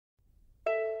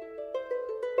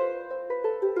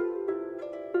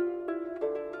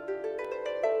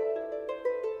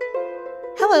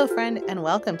Hello, friend, and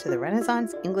welcome to the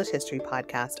Renaissance English History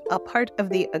Podcast, a part of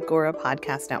the Agora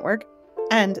Podcast Network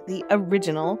and the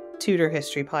original Tudor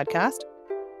History Podcast,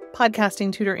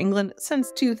 podcasting Tudor England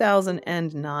since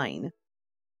 2009.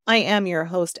 I am your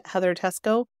host, Heather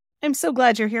Tesco. I'm so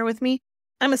glad you're here with me.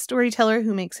 I'm a storyteller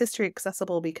who makes history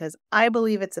accessible because I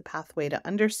believe it's a pathway to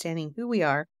understanding who we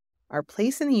are, our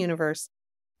place in the universe,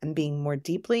 and being more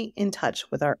deeply in touch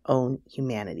with our own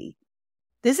humanity.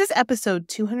 This is episode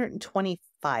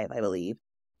 225, I believe.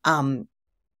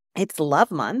 It's Love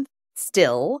Month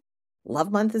still.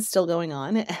 Love Month is still going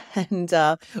on, and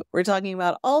we're talking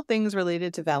about all things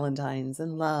related to Valentine's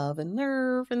and love and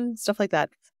nerve and stuff like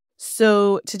that.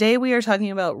 So today we are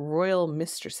talking about royal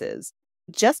mistresses.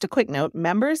 Just a quick note,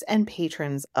 members and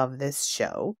patrons of this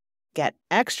show get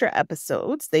extra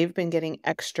episodes. They've been getting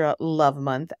extra Love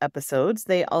Month episodes.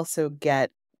 They also get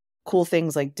cool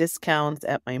things like discounts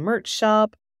at my merch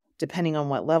shop. Depending on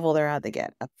what level they're at, they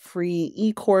get a free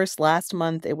e-course. Last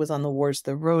month, it was on the Wars of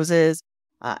the Roses,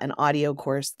 an audio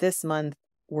course. This month,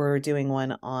 we're doing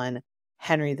one on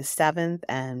Henry VII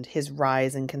and his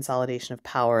rise and consolidation of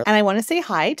power. And I want to say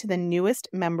hi to the newest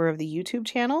member of the YouTube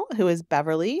channel, who is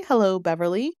Beverly. Hello,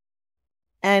 Beverly.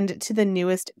 And to the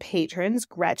newest patrons,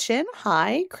 Gretchen.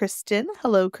 Hi, Kristen.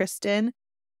 Hello, Kristen.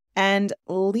 And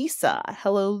Lisa.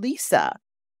 Hello, Lisa.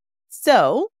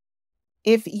 So,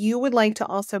 if you would like to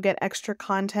also get extra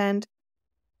content,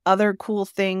 other cool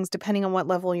things, depending on what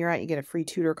level you're at, you get a free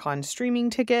TudorCon streaming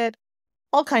ticket,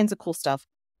 all kinds of cool stuff.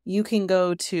 You can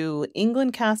go to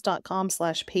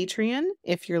englandcast.com/Patreon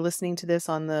if you're listening to this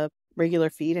on the regular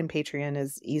feed and Patreon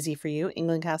is easy for you,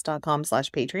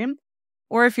 englandcast.com/Patreon.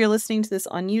 Or if you're listening to this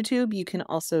on YouTube, you can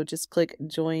also just click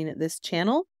join this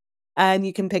channel and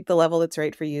you can pick the level that's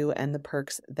right for you and the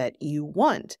perks that you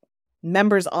want.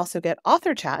 Members also get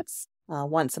author chats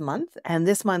once a month. And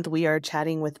this month we are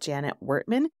chatting with Janet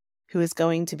Wertman, who is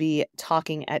going to be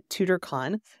talking at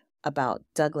TudorCon about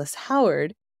Douglas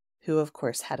Howard, who of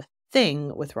course had a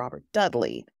thing with Robert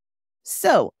Dudley.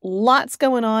 So lots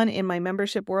going on in my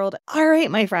membership world. All right,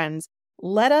 my friends,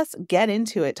 let us get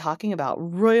into it talking about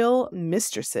royal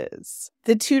mistresses.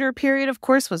 The Tudor period, of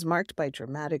course, was marked by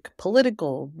dramatic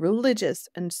political, religious,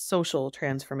 and social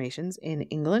transformations in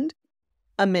England.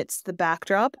 Amidst the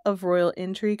backdrop of royal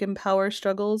intrigue and power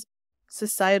struggles,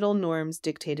 societal norms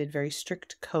dictated very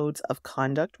strict codes of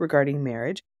conduct regarding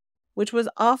marriage, which was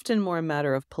often more a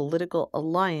matter of political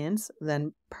alliance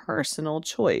than personal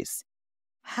choice.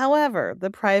 However, the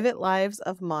private lives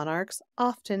of monarchs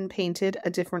often painted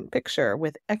a different picture,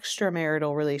 with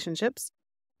extramarital relationships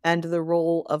and the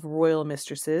role of royal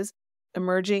mistresses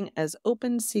emerging as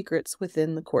open secrets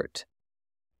within the court.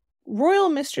 Royal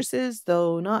mistresses,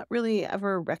 though not really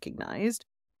ever recognized,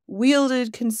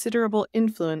 wielded considerable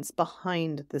influence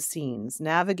behind the scenes,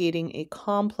 navigating a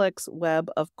complex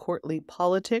web of courtly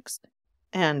politics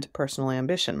and personal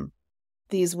ambition.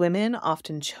 These women,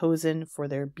 often chosen for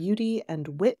their beauty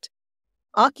and wit,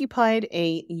 occupied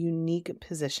a unique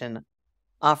position,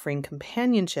 offering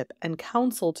companionship and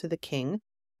counsel to the king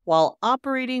while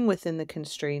operating within the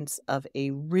constraints of a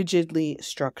rigidly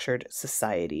structured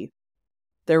society.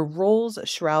 Their roles,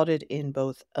 shrouded in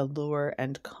both allure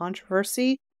and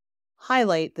controversy,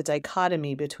 highlight the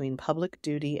dichotomy between public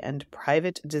duty and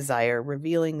private desire,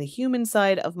 revealing the human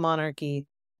side of monarchy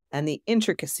and the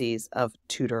intricacies of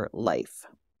Tudor life.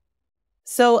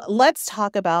 So let's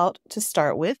talk about, to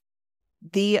start with,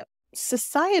 the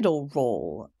societal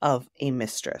role of a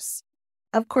mistress.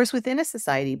 Of course, within a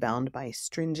society bound by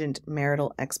stringent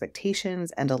marital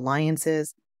expectations and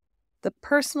alliances, the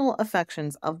personal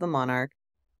affections of the monarch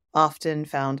often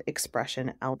found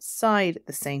expression outside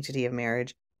the sanctity of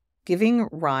marriage, giving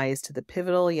rise to the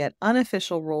pivotal yet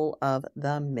unofficial role of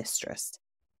the mistress.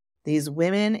 These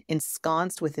women,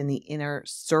 ensconced within the inner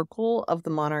circle of the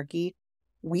monarchy,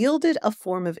 wielded a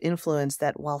form of influence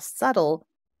that, while subtle,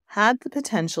 had the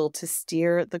potential to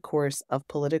steer the course of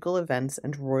political events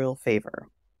and royal favor.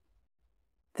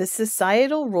 The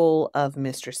societal role of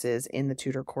mistresses in the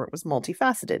Tudor court was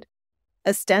multifaceted.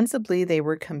 Ostensibly, they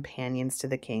were companions to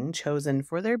the king, chosen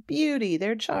for their beauty,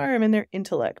 their charm, and their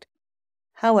intellect.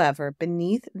 However,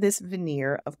 beneath this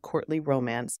veneer of courtly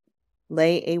romance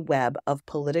lay a web of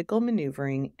political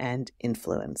maneuvering and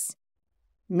influence.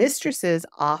 Mistresses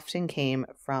often came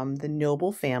from the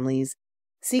noble families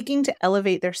seeking to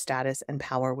elevate their status and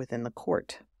power within the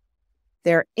court.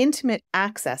 Their intimate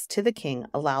access to the king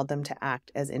allowed them to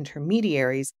act as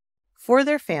intermediaries for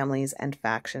their families and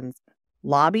factions,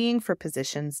 lobbying for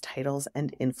positions, titles,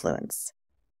 and influence.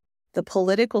 The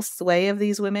political sway of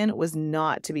these women was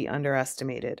not to be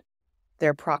underestimated.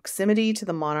 Their proximity to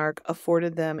the monarch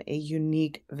afforded them a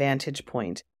unique vantage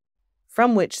point,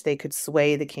 from which they could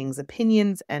sway the king's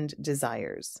opinions and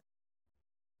desires.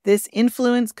 This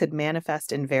influence could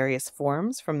manifest in various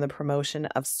forms, from the promotion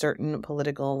of certain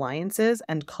political alliances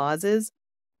and causes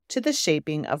to the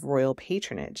shaping of royal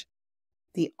patronage.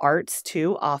 The arts,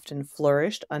 too, often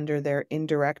flourished under their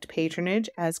indirect patronage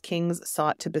as kings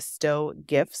sought to bestow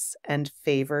gifts and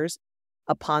favors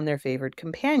upon their favored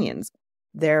companions,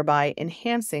 thereby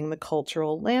enhancing the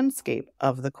cultural landscape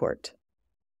of the court.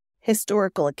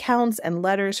 Historical accounts and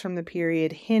letters from the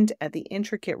period hint at the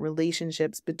intricate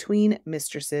relationships between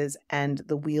mistresses and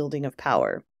the wielding of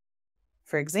power.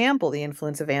 For example, the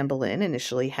influence of Anne Boleyn,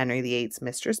 initially Henry VIII's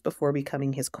mistress before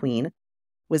becoming his queen,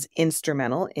 was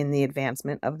instrumental in the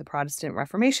advancement of the Protestant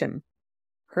Reformation.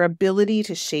 Her ability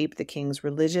to shape the king's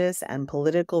religious and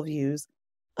political views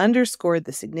underscored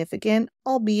the significant,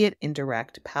 albeit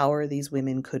indirect, power these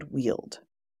women could wield.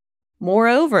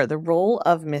 Moreover, the role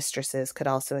of mistresses could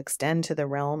also extend to the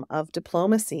realm of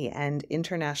diplomacy and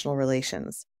international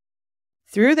relations.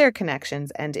 Through their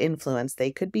connections and influence,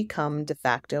 they could become de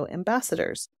facto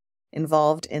ambassadors,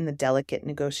 involved in the delicate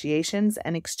negotiations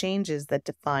and exchanges that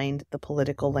defined the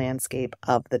political landscape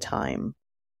of the time.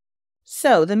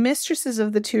 So, the mistresses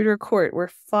of the Tudor court were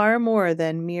far more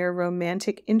than mere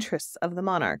romantic interests of the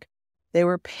monarch. They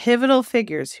were pivotal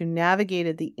figures who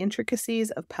navigated the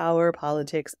intricacies of power,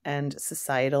 politics, and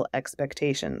societal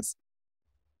expectations.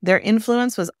 Their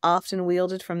influence was often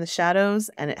wielded from the shadows,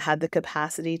 and it had the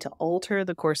capacity to alter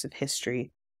the course of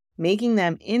history, making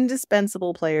them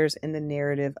indispensable players in the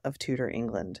narrative of Tudor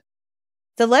England.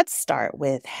 So let's start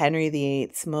with Henry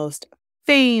VIII's most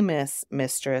famous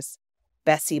mistress,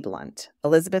 Bessie Blount,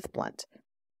 Elizabeth Blount.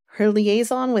 Her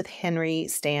liaison with Henry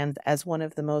stands as one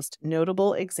of the most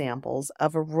notable examples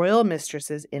of a royal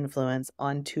mistress's influence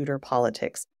on Tudor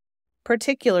politics,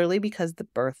 particularly because of the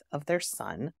birth of their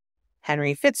son,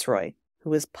 Henry Fitzroy,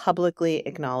 who was publicly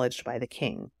acknowledged by the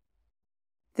king.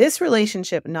 This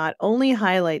relationship not only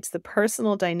highlights the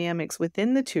personal dynamics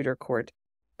within the Tudor court,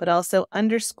 but also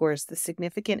underscores the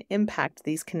significant impact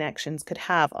these connections could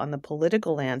have on the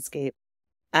political landscape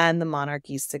and the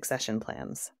monarchy's succession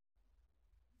plans.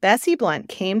 Bessie Blount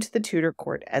came to the Tudor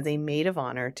court as a maid of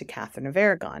honor to Catherine of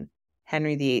Aragon,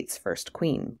 Henry VIII's first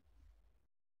queen.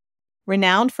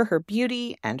 Renowned for her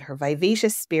beauty and her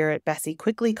vivacious spirit, Bessie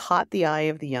quickly caught the eye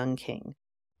of the young king.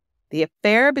 The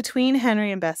affair between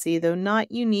Henry and Bessie, though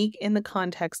not unique in the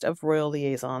context of royal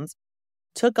liaisons,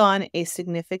 took on a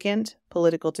significant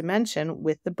political dimension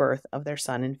with the birth of their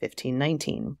son in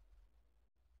 1519.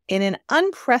 In an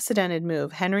unprecedented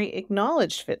move, Henry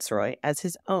acknowledged Fitzroy as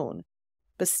his own,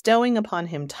 bestowing upon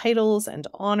him titles and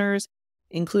honors,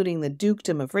 including the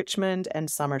Dukedom of Richmond and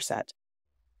Somerset.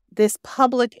 This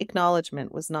public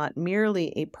acknowledgement was not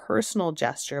merely a personal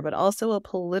gesture, but also a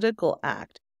political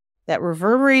act that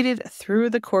reverberated through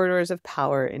the corridors of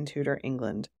power in Tudor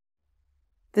England.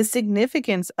 The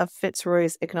significance of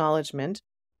Fitzroy's acknowledgement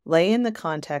lay in the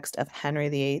context of Henry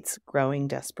VIII's growing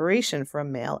desperation for a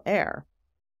male heir.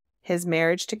 His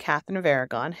marriage to Catherine of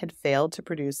Aragon had failed to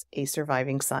produce a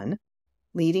surviving son,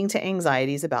 leading to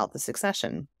anxieties about the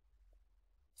succession.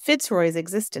 Fitzroy's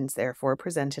existence, therefore,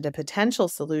 presented a potential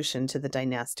solution to the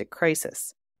dynastic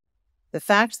crisis. The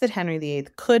fact that Henry VIII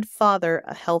could father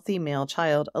a healthy male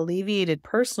child alleviated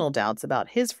personal doubts about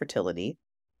his fertility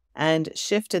and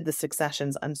shifted the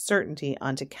succession's uncertainty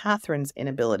onto Catherine's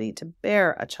inability to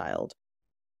bear a child.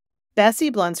 Bessie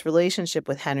Blount's relationship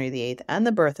with Henry VIII and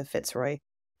the birth of Fitzroy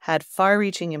had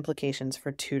far-reaching implications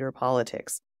for Tudor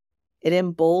politics. It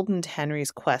emboldened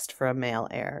Henry's quest for a male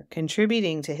heir,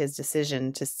 contributing to his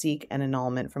decision to seek an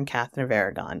annulment from Catherine of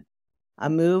Aragon, a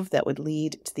move that would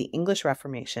lead to the English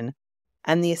Reformation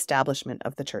and the establishment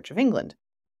of the Church of England.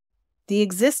 The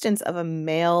existence of a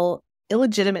male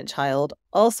illegitimate child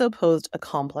also posed a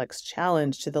complex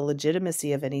challenge to the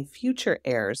legitimacy of any future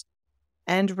heirs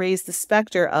and raised the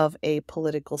specter of a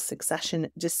political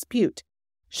succession dispute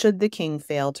should the king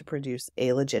fail to produce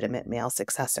a legitimate male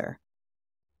successor.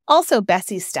 Also,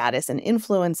 Bessie's status and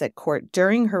influence at court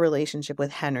during her relationship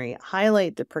with Henry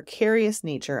highlight the precarious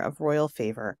nature of royal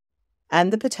favor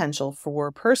and the potential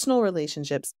for personal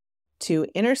relationships to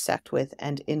intersect with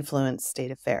and influence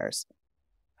state affairs.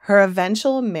 Her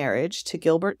eventual marriage to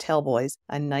Gilbert Talboys,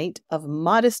 a knight of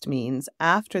modest means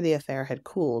after the affair had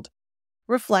cooled,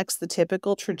 reflects the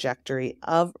typical trajectory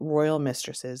of royal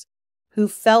mistresses who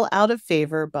fell out of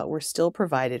favor but were still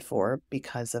provided for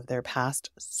because of their past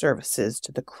services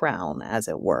to the crown, as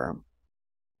it were.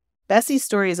 Bessie's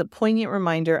story is a poignant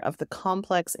reminder of the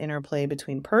complex interplay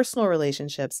between personal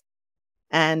relationships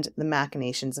and the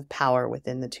machinations of power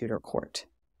within the Tudor court.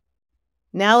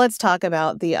 Now let's talk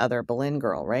about the other Boleyn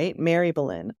girl, right? Mary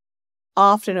Boleyn.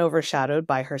 Often overshadowed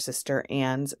by her sister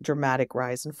Anne's dramatic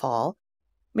rise and fall,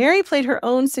 Mary played her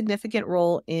own significant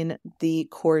role in the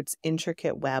court's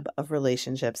intricate web of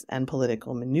relationships and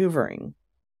political maneuvering.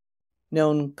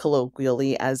 Known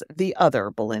colloquially as the other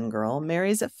Boleyn girl,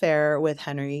 Mary's affair with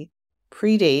Henry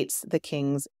predates the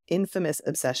king's infamous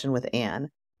obsession with Anne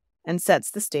and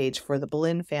sets the stage for the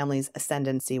Boleyn family's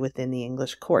ascendancy within the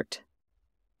English court.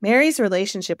 Mary's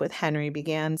relationship with Henry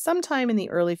began sometime in the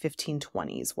early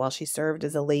 1520s while she served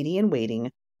as a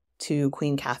lady-in-waiting to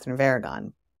Queen Catherine of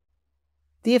Aragon.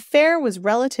 The affair was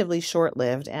relatively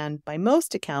short-lived and, by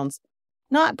most accounts,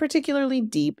 not particularly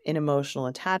deep in emotional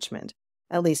attachment,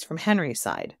 at least from Henry's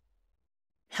side.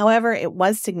 However, it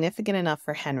was significant enough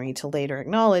for Henry to later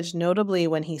acknowledge, notably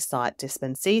when he sought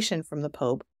dispensation from the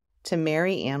Pope to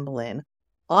marry Anne Boleyn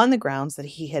on the grounds that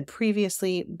he had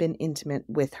previously been intimate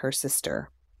with her sister.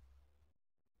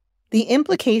 The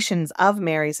implications of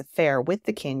Mary's affair with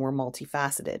the king were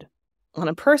multifaceted. On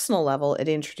a personal level, it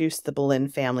introduced the Boleyn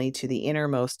family to the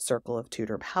innermost circle of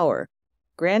Tudor power,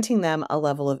 granting them a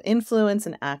level of influence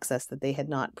and access that they had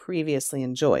not previously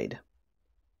enjoyed.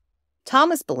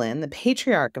 Thomas Boleyn, the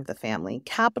patriarch of the family,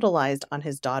 capitalized on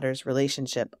his daughter's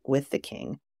relationship with the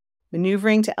king,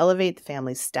 maneuvering to elevate the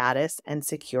family's status and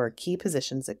secure key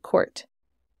positions at court.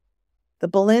 The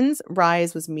Boleyns'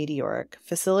 rise was meteoric,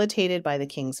 facilitated by the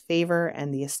king's favor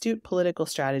and the astute political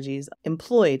strategies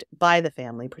employed by the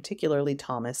family, particularly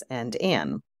Thomas and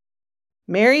Anne.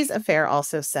 Mary's affair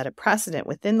also set a precedent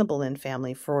within the Boleyn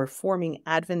family for forming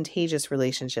advantageous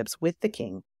relationships with the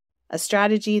king, a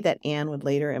strategy that Anne would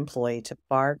later employ to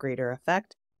far greater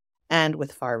effect and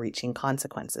with far-reaching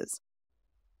consequences.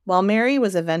 While Mary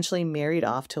was eventually married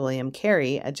off to William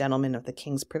Carey, a gentleman of the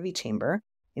king's privy chamber,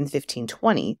 in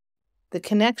 1520, the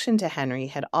connection to Henry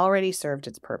had already served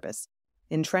its purpose,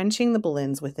 entrenching the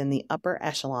Boleyns within the upper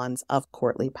echelons of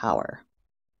courtly power.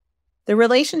 The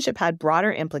relationship had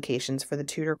broader implications for the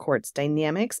Tudor court's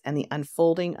dynamics and the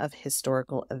unfolding of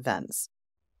historical events.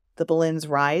 The Boleyns'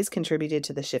 rise contributed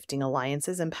to the shifting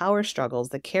alliances and power struggles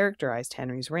that characterized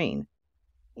Henry's reign.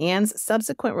 Anne's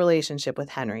subsequent relationship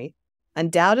with Henry,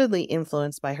 undoubtedly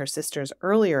influenced by her sister's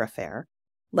earlier affair,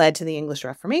 led to the English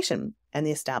Reformation and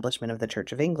the establishment of the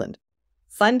Church of England,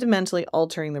 fundamentally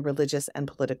altering the religious and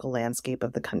political landscape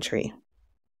of the country.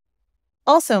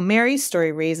 Also, Mary's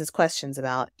story raises questions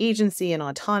about agency and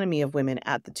autonomy of women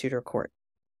at the Tudor court.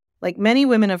 Like many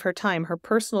women of her time, her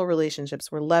personal relationships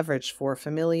were leveraged for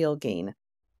familial gain,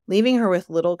 leaving her with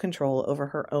little control over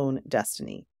her own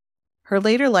destiny. Her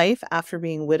later life, after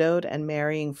being widowed and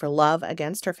marrying for love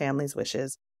against her family's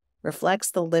wishes,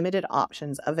 reflects the limited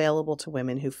options available to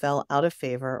women who fell out of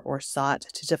favor or sought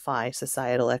to defy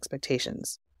societal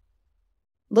expectations.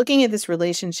 Looking at this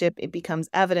relationship, it becomes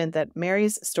evident that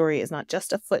Mary's story is not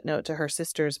just a footnote to her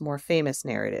sister's more famous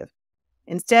narrative.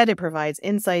 Instead, it provides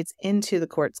insights into the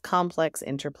court's complex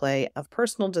interplay of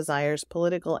personal desires,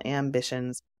 political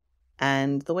ambitions,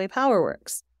 and the way power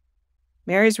works.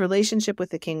 Mary's relationship with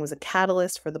the king was a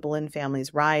catalyst for the Boleyn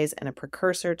family's rise and a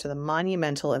precursor to the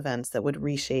monumental events that would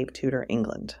reshape Tudor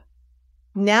England.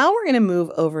 Now we're going to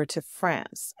move over to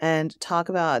France and talk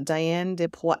about Diane de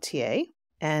Poitiers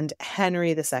and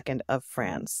Henry II of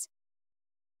France.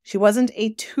 She wasn't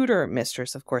a Tudor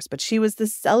mistress, of course, but she was the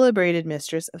celebrated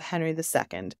mistress of Henry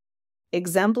II,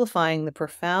 exemplifying the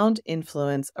profound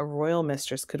influence a royal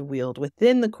mistress could wield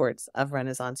within the courts of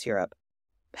Renaissance Europe,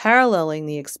 paralleling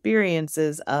the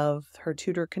experiences of her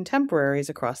Tudor contemporaries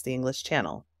across the English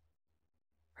Channel.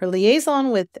 Her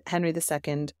liaison with Henry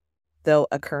II, though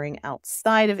occurring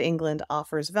outside of England,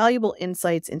 offers valuable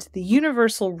insights into the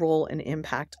universal role and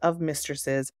impact of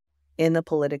mistresses in the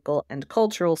political and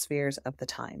cultural spheres of the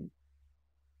time.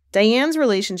 Diane's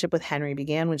relationship with Henry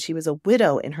began when she was a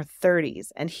widow in her 30s,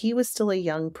 and he was still a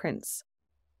young prince.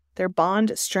 Their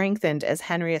bond strengthened as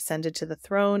Henry ascended to the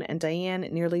throne, and Diane,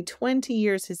 nearly 20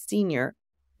 years his senior,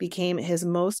 became his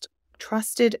most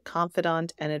trusted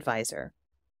confidant and advisor.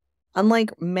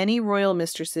 Unlike many royal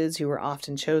mistresses who were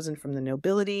often chosen from the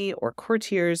nobility or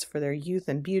courtiers for their youth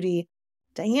and beauty,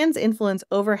 Diane's influence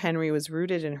over Henry was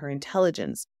rooted in her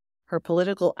intelligence, her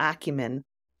political acumen,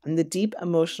 and the deep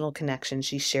emotional connection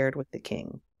she shared with the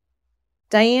king.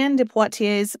 Diane de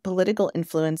Poitiers' political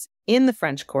influence in the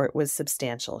French court was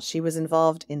substantial. She was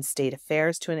involved in state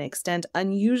affairs to an extent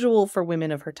unusual for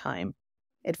women of her time,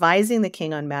 advising the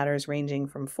king on matters ranging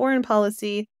from foreign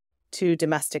policy to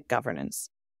domestic governance.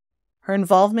 Her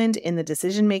involvement in the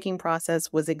decision-making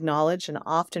process was acknowledged and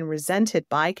often resented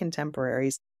by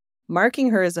contemporaries, marking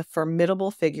her as a formidable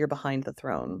figure behind the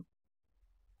throne.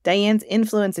 Diane's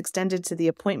influence extended to the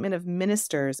appointment of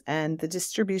ministers and the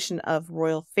distribution of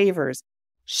royal favors,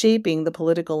 shaping the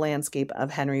political landscape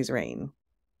of Henry's reign.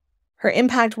 Her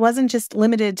impact wasn't just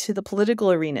limited to the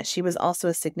political arena. She was also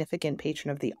a significant patron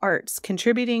of the arts,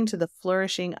 contributing to the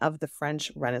flourishing of the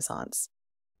French Renaissance.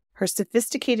 Her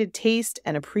sophisticated taste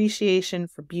and appreciation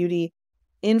for beauty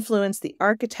influenced the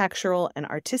architectural and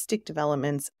artistic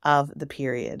developments of the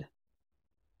period.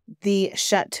 The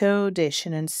Château de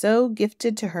Chenonceau,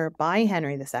 gifted to her by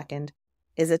Henry II,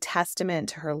 is a testament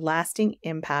to her lasting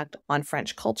impact on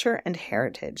French culture and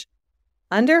heritage.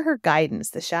 Under her guidance,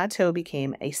 the chateau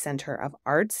became a center of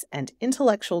arts and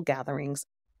intellectual gatherings,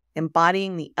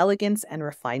 embodying the elegance and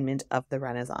refinement of the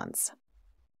Renaissance.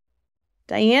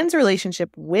 Diane's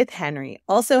relationship with Henry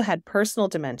also had personal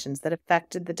dimensions that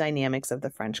affected the dynamics of the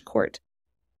French court.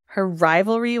 Her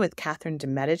rivalry with Catherine de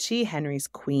Medici, Henry's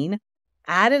queen,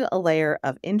 added a layer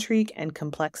of intrigue and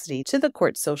complexity to the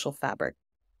court's social fabric,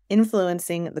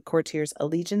 influencing the courtiers'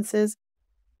 allegiances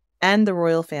and the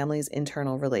royal family's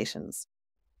internal relations.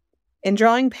 In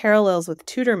drawing parallels with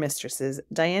Tudor mistresses,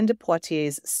 Diane de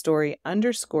Poitiers' story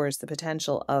underscores the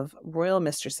potential of royal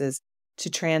mistresses to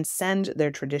transcend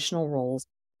their traditional roles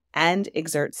and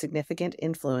exert significant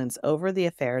influence over the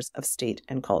affairs of state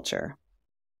and culture.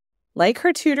 Like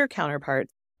her Tudor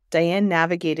counterparts, Diane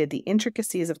navigated the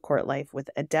intricacies of court life with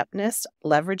adeptness,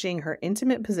 leveraging her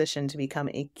intimate position to become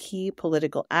a key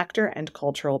political actor and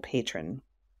cultural patron.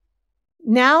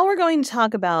 Now we're going to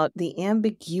talk about the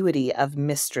ambiguity of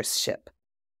mistressship.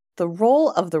 The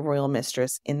role of the royal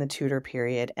mistress in the Tudor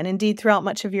period, and indeed throughout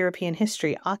much of European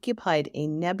history, occupied a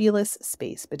nebulous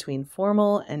space between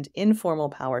formal and informal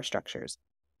power structures,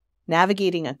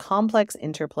 navigating a complex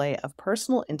interplay of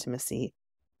personal intimacy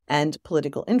and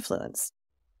political influence.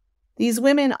 These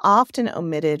women, often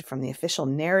omitted from the official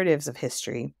narratives of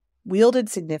history, wielded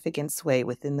significant sway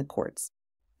within the courts,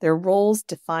 their roles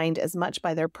defined as much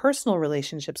by their personal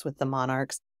relationships with the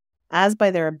monarchs as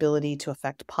by their ability to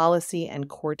affect policy and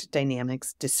court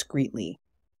dynamics discreetly.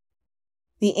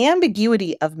 The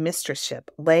ambiguity of mistressship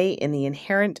lay in the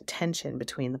inherent tension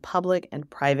between the public and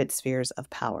private spheres of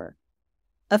power.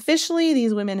 Officially,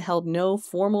 these women held no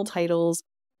formal titles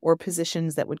or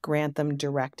positions that would grant them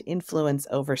direct influence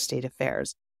over state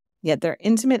affairs, yet their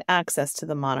intimate access to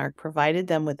the monarch provided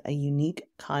them with a unique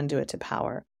conduit to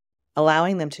power,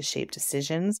 allowing them to shape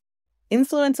decisions,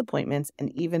 influence appointments,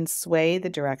 and even sway the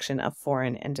direction of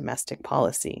foreign and domestic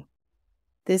policy.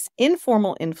 This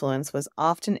informal influence was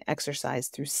often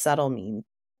exercised through subtle means,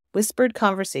 whispered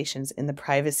conversations in the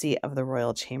privacy of the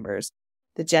royal chambers,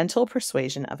 the gentle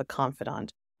persuasion of a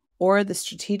confidant, or the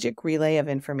strategic relay of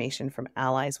information from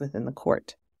allies within the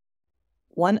court.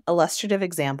 One illustrative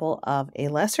example of a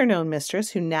lesser-known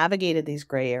mistress who navigated these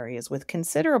gray areas with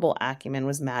considerable acumen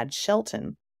was Madge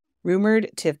Shelton, rumored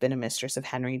to have been a mistress of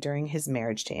Henry during his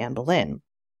marriage to Anne Boleyn.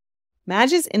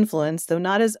 Madge's influence, though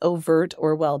not as overt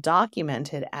or well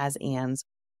documented as Anne's,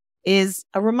 is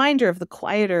a reminder of the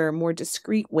quieter, more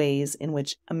discreet ways in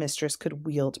which a mistress could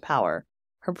wield power.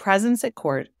 Her presence at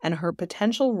court and her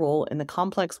potential role in the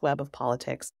complex web of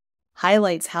politics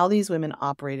highlights how these women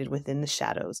operated within the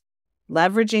shadows,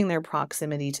 leveraging their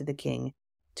proximity to the king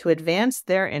to advance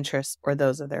their interests or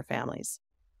those of their families.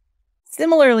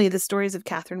 Similarly, the stories of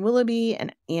Catherine Willoughby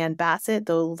and Anne Bassett,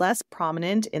 though less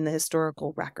prominent in the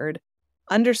historical record,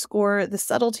 underscore the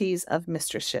subtleties of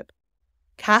mistressship.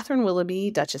 Catherine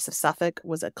Willoughby, Duchess of Suffolk,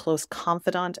 was a close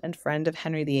confidant and friend of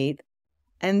Henry VIII,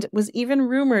 and was even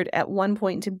rumored at one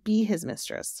point to be his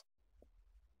mistress.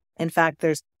 In fact,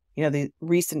 there's the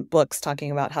recent books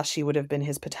talking about how she would have been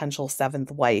his potential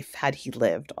seventh wife had he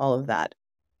lived, all of that.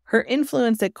 Her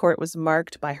influence at court was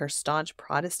marked by her staunch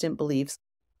Protestant beliefs,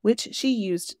 which she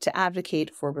used to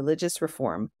advocate for religious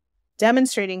reform,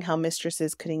 demonstrating how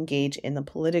mistresses could engage in the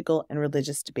political and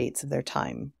religious debates of their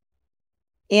time.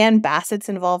 Anne Bassett's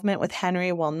involvement with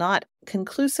Henry, while not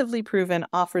conclusively proven,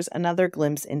 offers another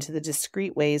glimpse into the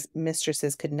discreet ways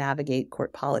mistresses could navigate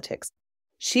court politics.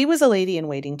 She was a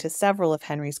lady-in-waiting to several of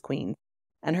Henry's queens,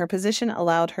 and her position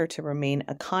allowed her to remain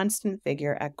a constant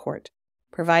figure at court,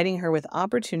 providing her with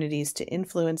opportunities to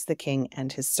influence the king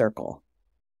and his circle.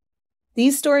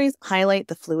 These stories highlight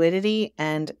the fluidity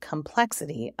and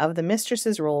complexity of the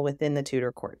mistress's role within the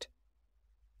Tudor court.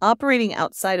 Operating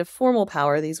outside of formal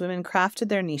power, these women crafted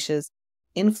their niches,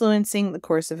 influencing the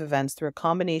course of events through a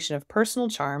combination of personal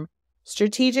charm,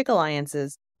 strategic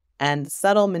alliances, and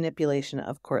subtle manipulation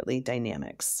of courtly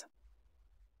dynamics.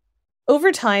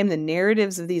 Over time, the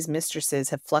narratives of these mistresses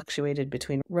have fluctuated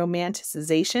between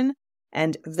romanticization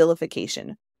and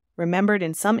vilification, remembered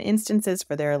in some instances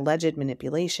for their alleged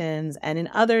manipulations and in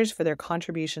others for their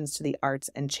contributions to the arts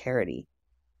and charity.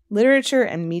 Literature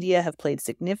and media have played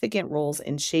significant roles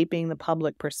in shaping the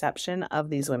public perception of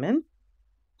these women,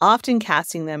 often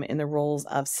casting them in the roles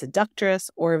of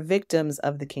seductress or victims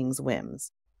of the king's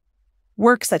whims.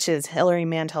 Works such as Hilary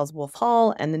Mantel's Wolf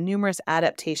Hall and the numerous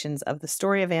adaptations of the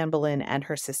story of Anne Boleyn and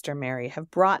her sister Mary have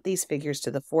brought these figures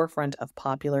to the forefront of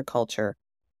popular culture,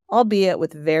 albeit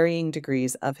with varying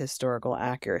degrees of historical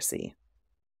accuracy.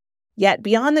 Yet,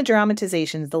 beyond the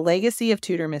dramatizations, the legacy of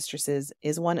Tudor mistresses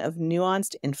is one of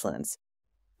nuanced influence.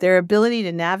 Their ability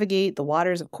to navigate the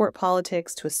waters of court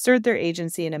politics, to assert their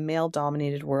agency in a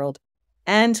male-dominated world,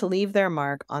 and to leave their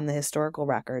mark on the historical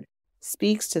record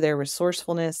speaks to their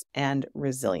resourcefulness and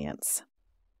resilience.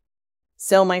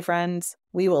 So, my friends,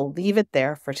 we will leave it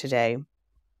there for today.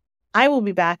 I will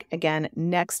be back again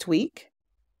next week.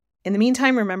 In the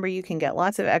meantime, remember you can get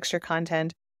lots of extra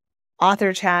content,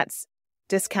 author chats,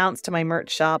 discounts to my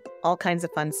merch shop, all kinds of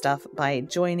fun stuff by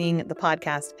joining the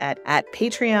podcast at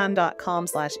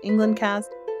patreon.com/englandcast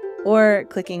or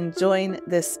clicking join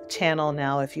this channel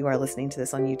now if you are listening to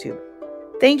this on YouTube.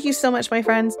 Thank you so much, my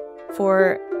friends,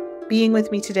 for being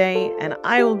with me today, and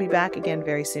I will be back again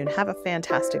very soon. Have a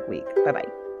fantastic week. Bye-bye.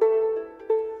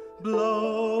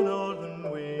 Blow,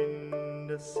 northern wind,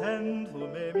 ascend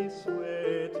through Mary's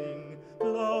sweating.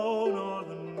 Blow, northern